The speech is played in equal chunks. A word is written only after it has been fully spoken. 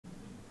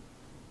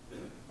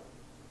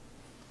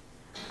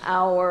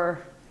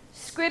Our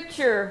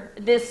scripture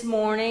this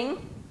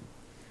morning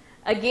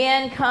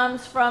again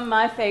comes from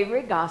my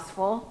favorite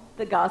gospel,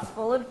 the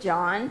Gospel of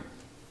John.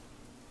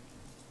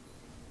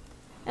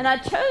 And I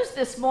chose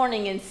this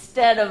morning,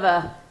 instead of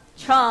a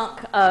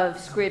chunk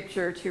of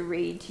scripture to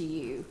read to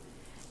you,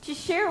 to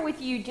share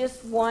with you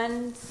just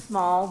one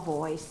small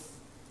voice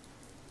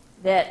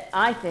that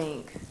I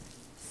think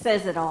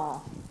says it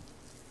all.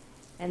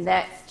 And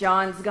that's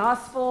John's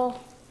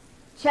Gospel,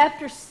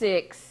 chapter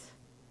 6,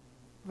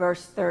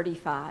 verse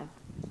 35.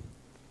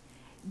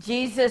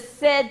 Jesus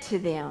said to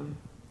them,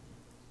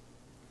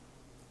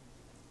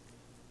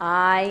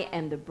 "I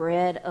am the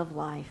bread of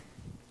life.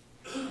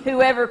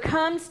 Whoever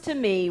comes to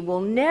me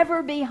will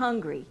never be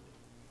hungry,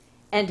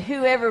 and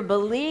whoever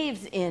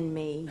believes in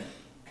me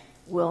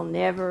will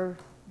never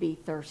be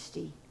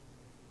thirsty."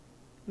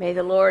 May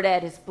the Lord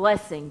add his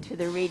blessing to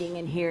the reading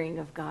and hearing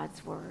of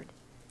God's word.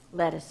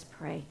 Let us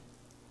pray.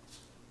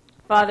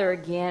 Father,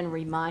 again,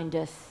 remind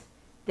us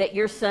that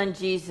your Son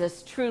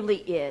Jesus truly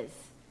is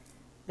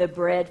the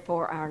bread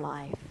for our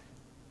life.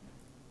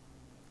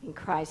 In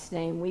Christ's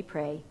name we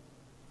pray.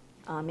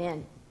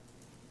 Amen.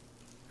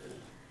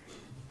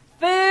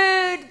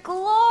 Food,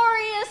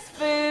 glorious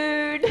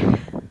food.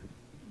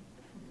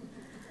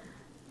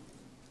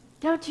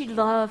 Don't you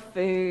love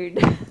food?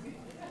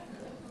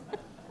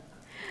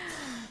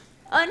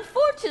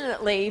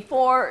 Unfortunately,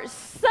 for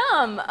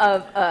some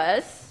of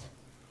us,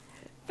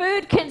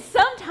 food can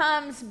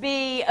sometimes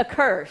be a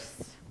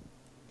curse.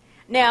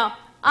 Now,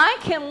 I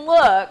can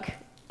look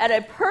at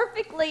a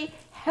perfectly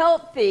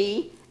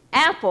healthy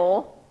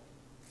apple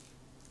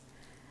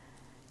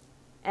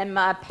and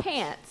my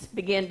pants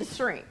begin to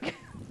shrink.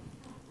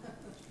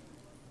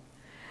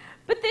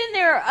 But then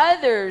there are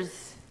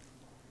others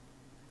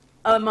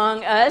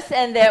among us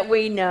and that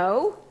we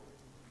know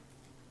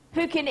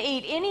who can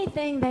eat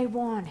anything they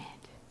wanted.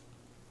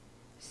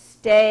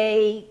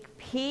 Steak,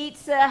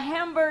 pizza,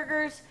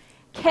 hamburgers,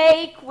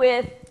 cake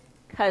with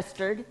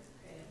custard.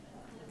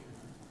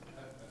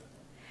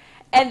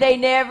 And they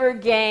never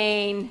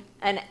gain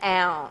an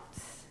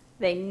ounce.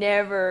 They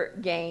never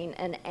gain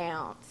an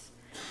ounce.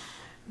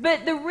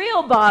 But the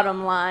real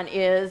bottom line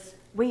is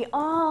we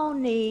all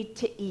need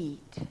to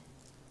eat.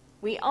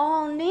 We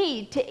all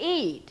need to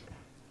eat.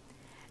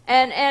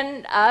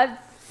 And I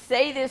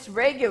say this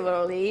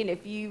regularly, and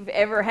if you've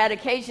ever had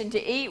occasion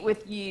to eat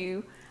with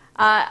you,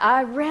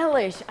 I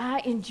relish, I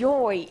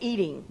enjoy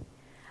eating.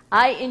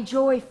 I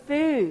enjoy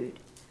food.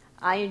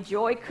 I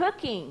enjoy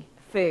cooking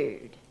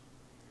food.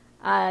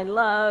 I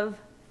love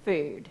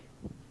food.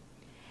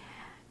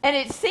 And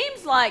it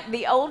seems like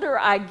the older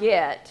I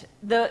get,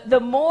 the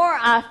more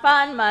I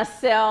find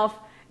myself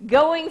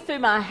going through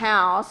my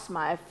house,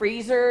 my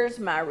freezers,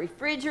 my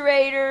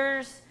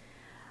refrigerators,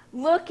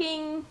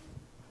 looking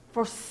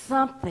for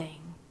something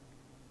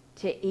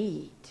to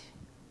eat.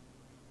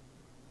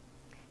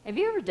 Have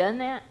you ever done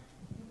that?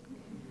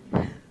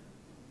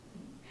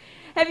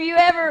 Have you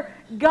ever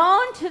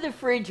gone to the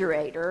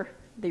refrigerator,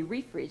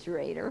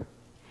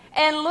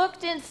 and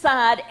looked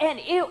inside, and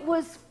it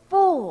was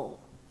full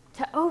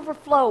to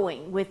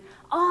overflowing with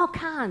all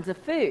kinds of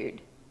food,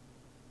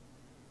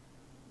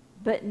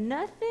 but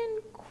nothing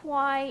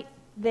quite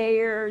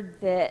there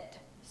that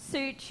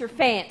suits your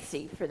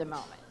fancy for the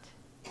moment?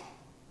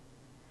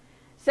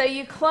 So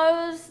you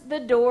close the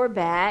door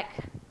back,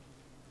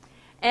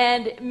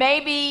 and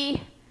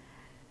maybe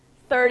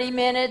 30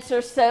 minutes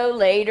or so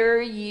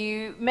later,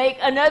 you make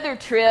another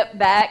trip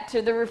back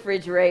to the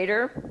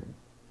refrigerator,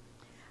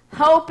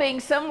 hoping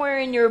somewhere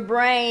in your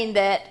brain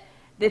that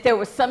there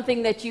was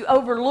something that you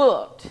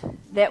overlooked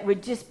that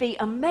would just be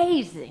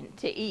amazing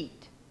to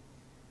eat.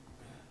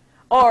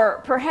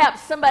 Or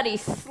perhaps somebody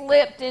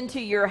slipped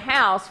into your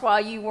house while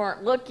you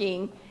weren't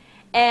looking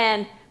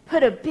and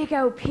put a big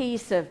old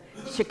piece of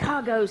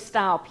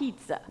Chicago-style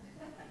pizza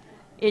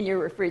in your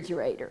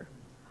refrigerator.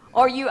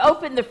 Or you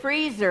open the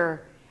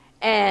freezer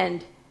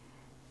and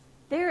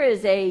there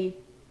is a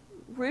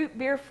root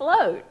beer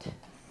float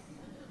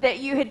that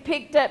you had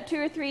picked up 2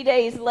 or 3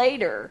 days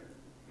later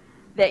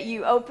that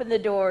you opened the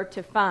door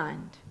to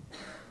find.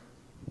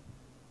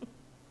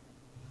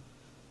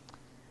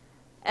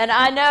 And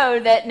I know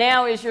that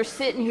now as you're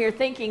sitting here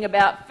thinking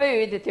about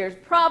food, that there's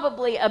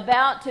probably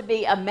about to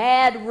be a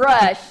mad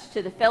rush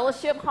to the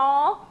fellowship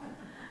hall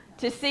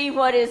to see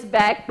what is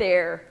back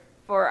there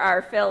for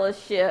our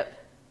fellowship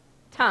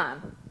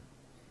time.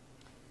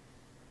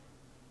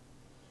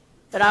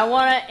 But I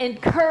want to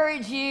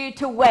encourage you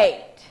to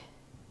wait.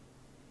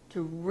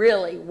 To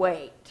really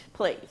wait,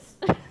 please.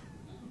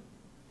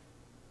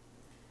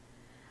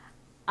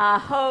 I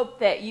hope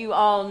that you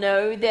all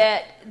know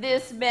that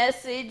this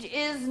message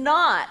is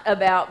not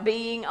about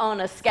being on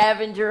a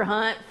scavenger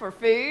hunt for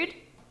food.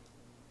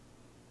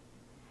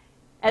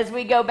 As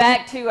we go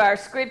back to our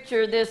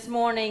scripture this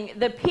morning,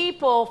 the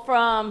people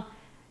from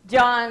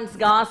John's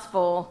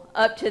Gospel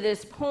up to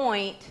this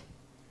point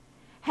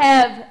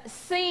have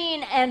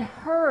seen and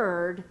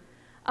heard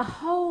a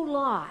whole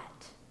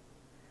lot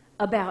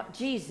about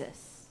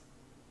Jesus.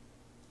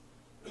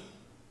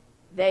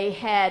 They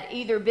had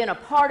either been a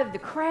part of the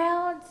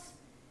crowds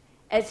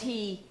as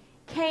he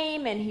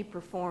came and he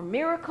performed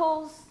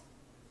miracles,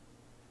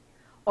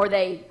 or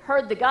they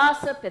heard the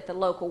gossip at the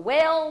local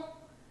well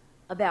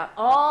about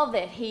all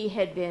that he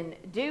had been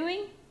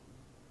doing.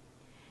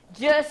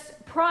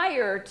 Just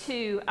prior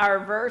to our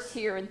verse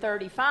here in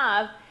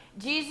 35,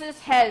 Jesus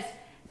has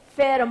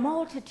fed a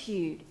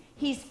multitude.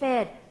 He's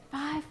fed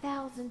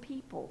 5,000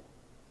 people.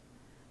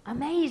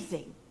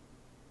 Amazing,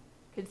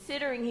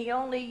 considering he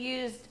only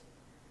used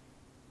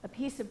a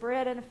piece of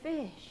bread and a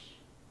fish.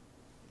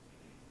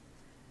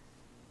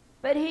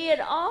 But he had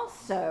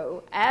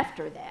also,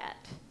 after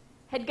that,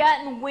 had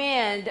gotten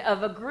wind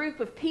of a group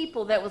of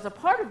people that was a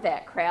part of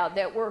that crowd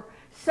that were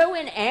so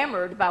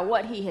enamored by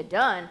what he had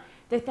done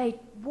that they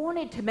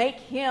wanted to make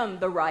him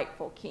the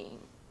rightful king,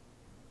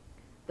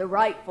 the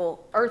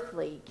rightful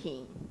earthly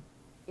king,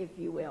 if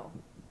you will.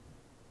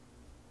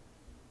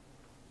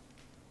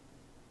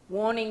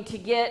 Wanting to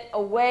get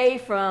away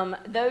from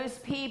those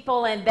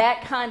people and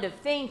that kind of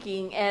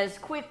thinking as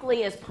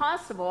quickly as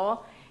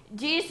possible,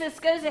 Jesus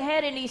goes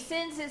ahead and he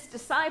sends his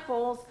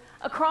disciples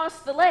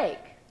across the lake,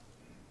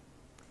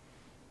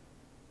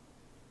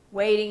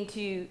 waiting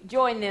to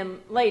join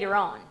them later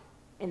on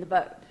in the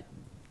boat.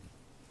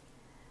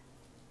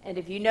 And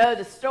if you know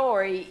the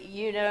story,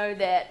 you know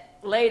that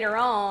later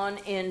on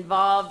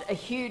involved a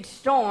huge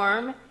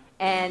storm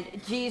and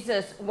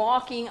Jesus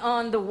walking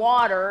on the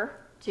water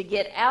to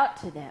get out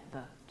to that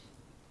boat.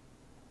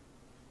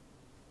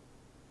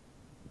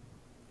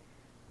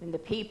 When the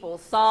people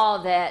saw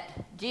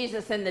that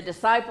Jesus and the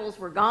disciples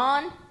were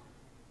gone,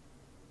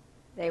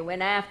 they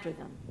went after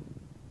them.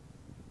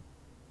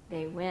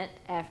 They went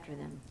after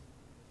them.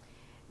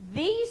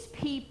 These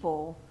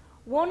people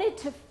wanted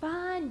to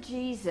find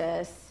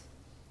Jesus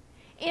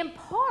in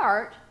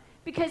part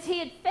because he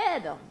had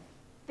fed them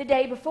the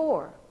day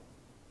before.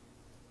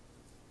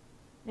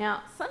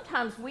 Now,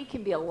 sometimes we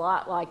can be a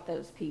lot like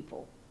those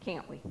people,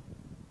 can't we?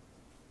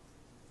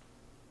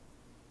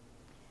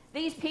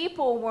 These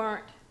people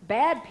weren't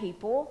bad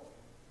people.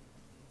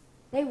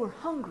 They were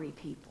hungry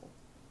people.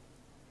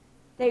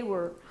 They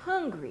were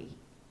hungry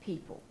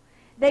people.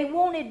 They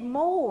wanted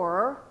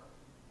more,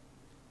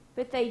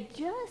 but they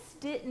just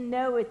didn't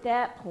know at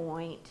that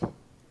point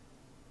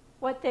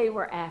what they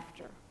were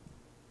after.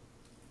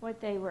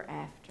 What they were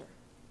after.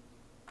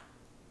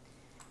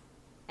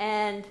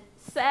 And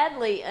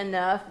sadly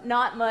enough,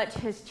 not much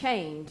has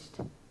changed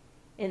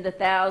in the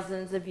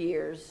thousands of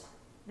years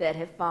that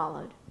have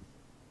followed.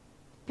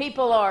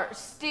 People are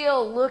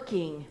still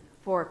looking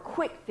for a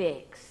quick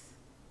fix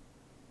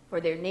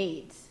for their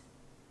needs.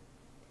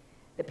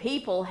 The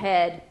people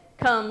had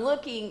come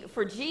looking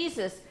for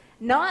Jesus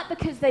not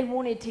because they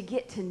wanted to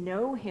get to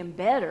know him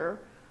better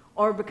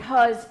or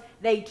because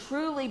they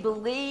truly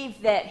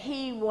believed that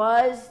he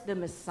was the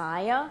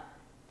Messiah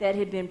that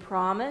had been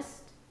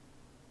promised,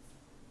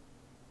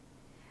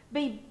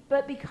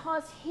 but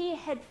because he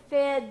had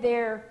fed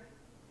their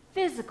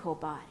physical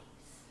bodies.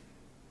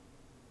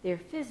 Their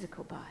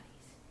physical bodies.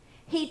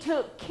 He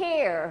took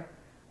care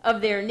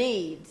of their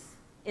needs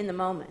in the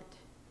moment.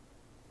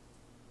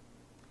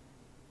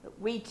 But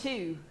we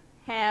too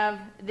have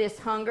this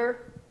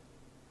hunger.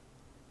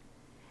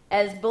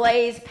 As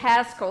Blaise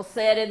Pascal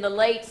said in the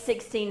late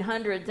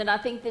 1600s, and I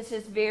think this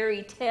is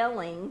very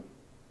telling,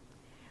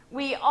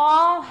 we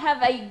all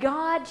have a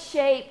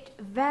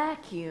God-shaped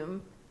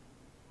vacuum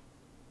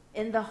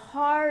in the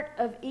heart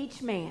of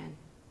each man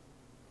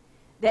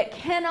that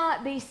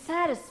cannot be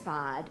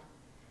satisfied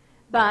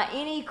by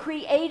any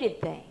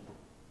created thing,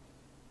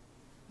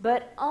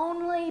 but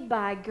only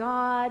by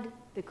God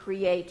the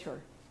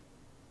Creator,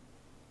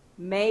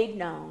 made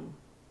known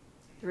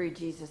through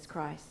Jesus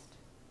Christ.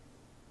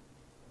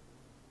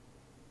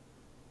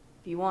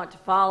 If you want to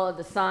follow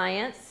the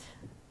science,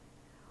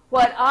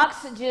 what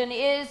oxygen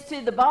is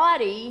to the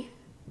body,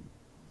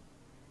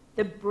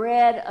 the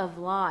bread of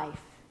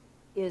life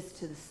is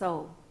to the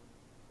soul.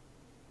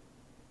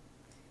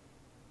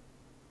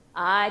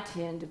 I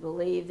tend to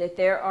believe that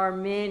there are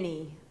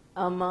many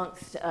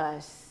amongst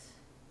us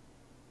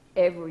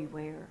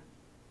everywhere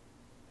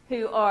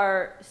who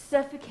are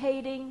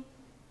suffocating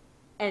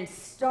and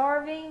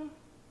starving,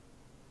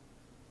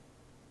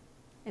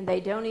 and they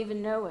don't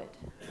even know it.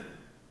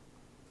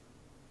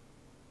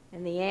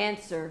 And the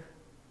answer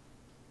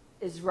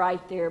is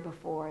right there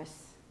before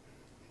us.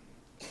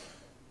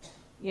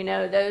 You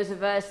know, those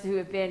of us who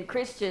have been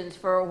Christians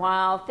for a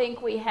while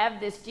think we have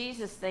this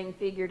Jesus thing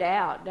figured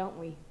out, don't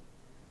we?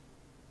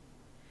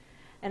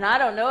 And I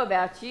don't know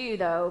about you,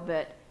 though,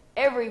 but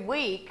every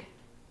week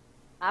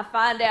I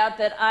find out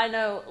that I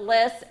know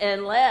less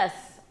and less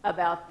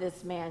about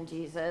this man,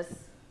 Jesus.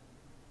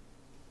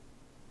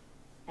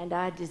 And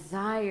I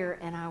desire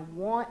and I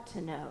want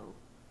to know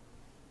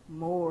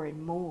more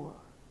and more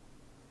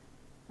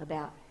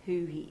about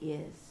who he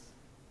is.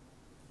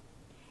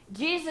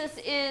 Jesus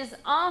is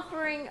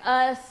offering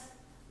us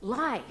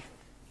life.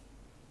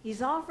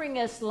 He's offering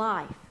us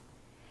life.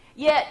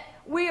 Yet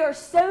we are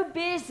so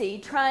busy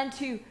trying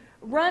to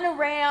run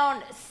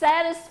around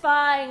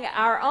satisfying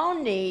our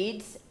own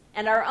needs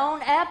and our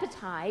own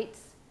appetites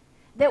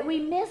that we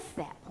miss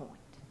that point.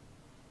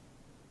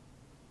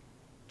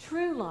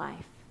 True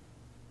life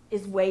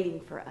is waiting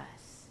for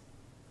us,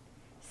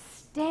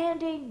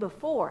 standing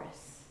before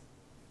us.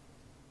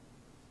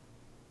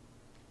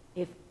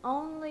 If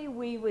only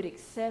we would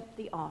accept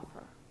the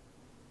offer,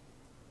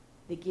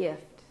 the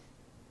gift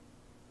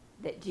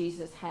that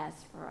Jesus has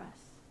for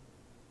us.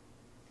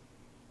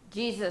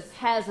 Jesus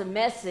has a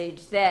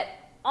message that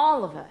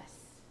all of us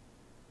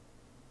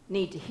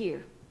need to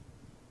hear.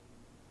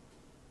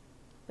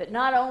 But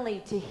not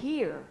only to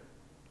hear,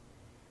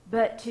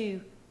 but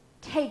to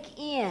take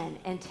in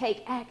and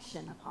take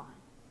action upon.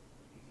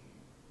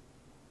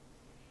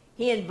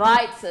 He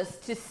invites us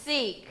to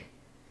seek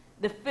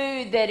the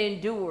food that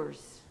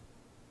endures,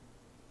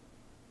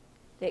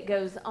 that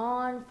goes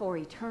on for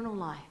eternal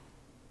life.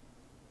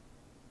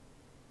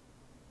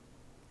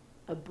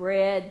 A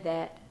bread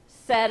that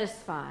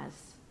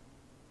satisfies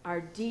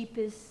our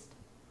deepest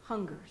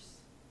hungers.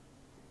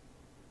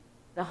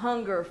 The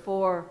hunger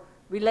for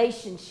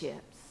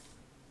relationships.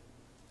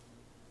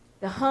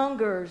 The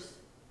hungers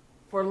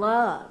for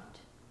loved,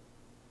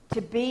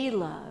 to be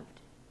loved,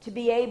 to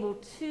be able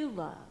to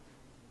love.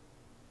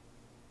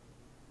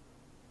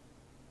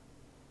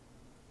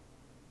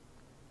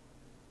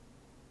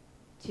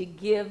 To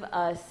give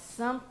us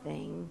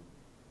something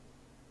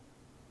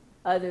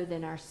other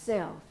than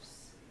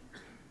ourselves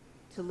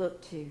to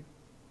look to.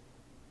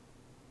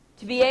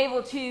 To be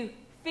able to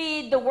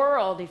feed the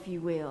world, if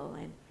you will,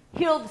 and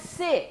heal the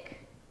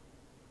sick.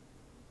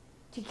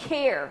 To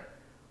care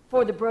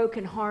for the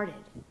brokenhearted.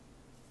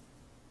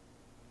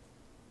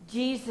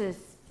 Jesus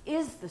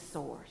is the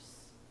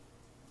source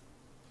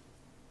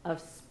of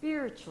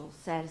spiritual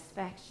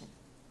satisfaction,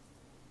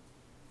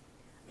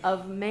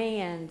 of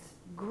man's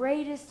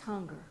greatest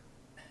hunger,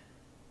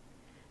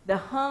 the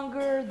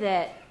hunger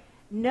that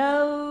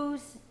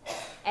knows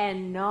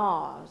and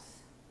gnaws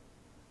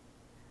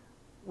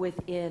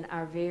within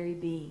our very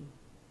being.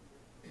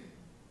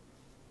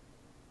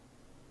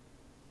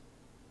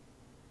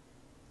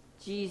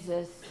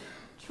 Jesus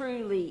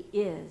truly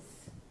is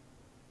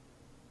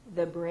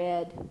the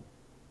bread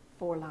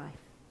for life.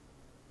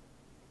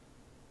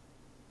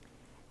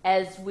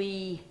 As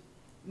we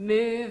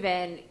move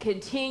and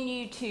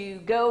continue to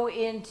go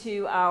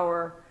into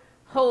our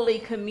Holy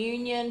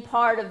Communion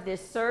part of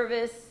this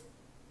service,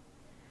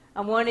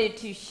 I wanted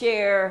to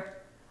share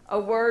a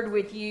word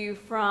with you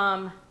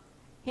from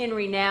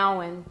Henry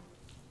Nouwen,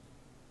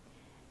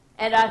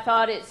 and I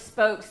thought it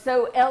spoke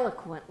so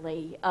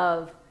eloquently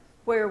of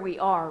where we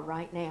are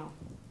right now.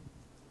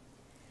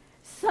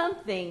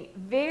 Something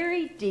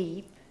very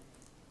deep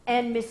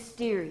and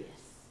mysterious,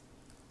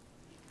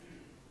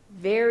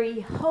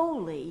 very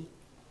holy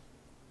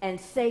and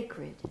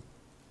sacred,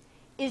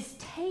 is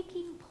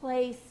taking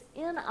place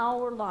in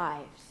our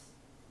lives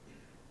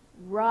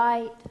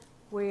right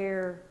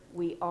where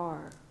we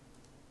are.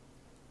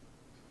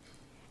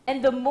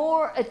 And the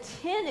more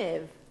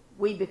attentive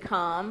we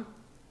become,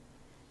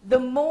 the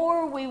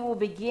more we will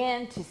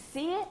begin to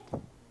see it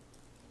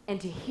and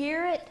to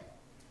hear it,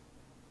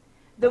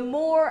 the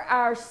more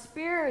our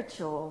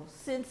spiritual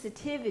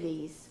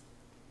sensitivities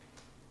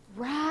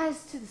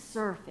rise to the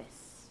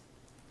surface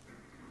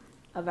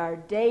of our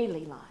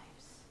daily lives,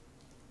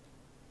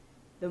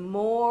 the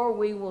more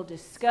we will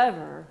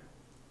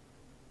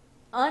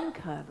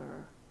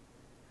uncover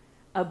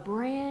a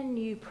brand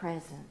new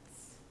presence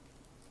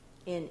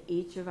in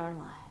each of our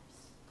lives.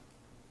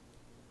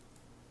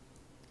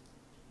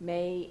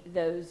 May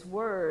those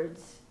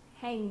words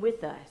hang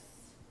with us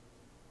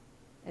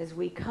as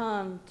we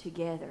come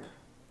together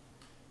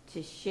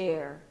to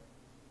share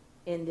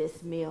in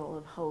this meal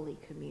of Holy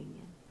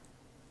Communion.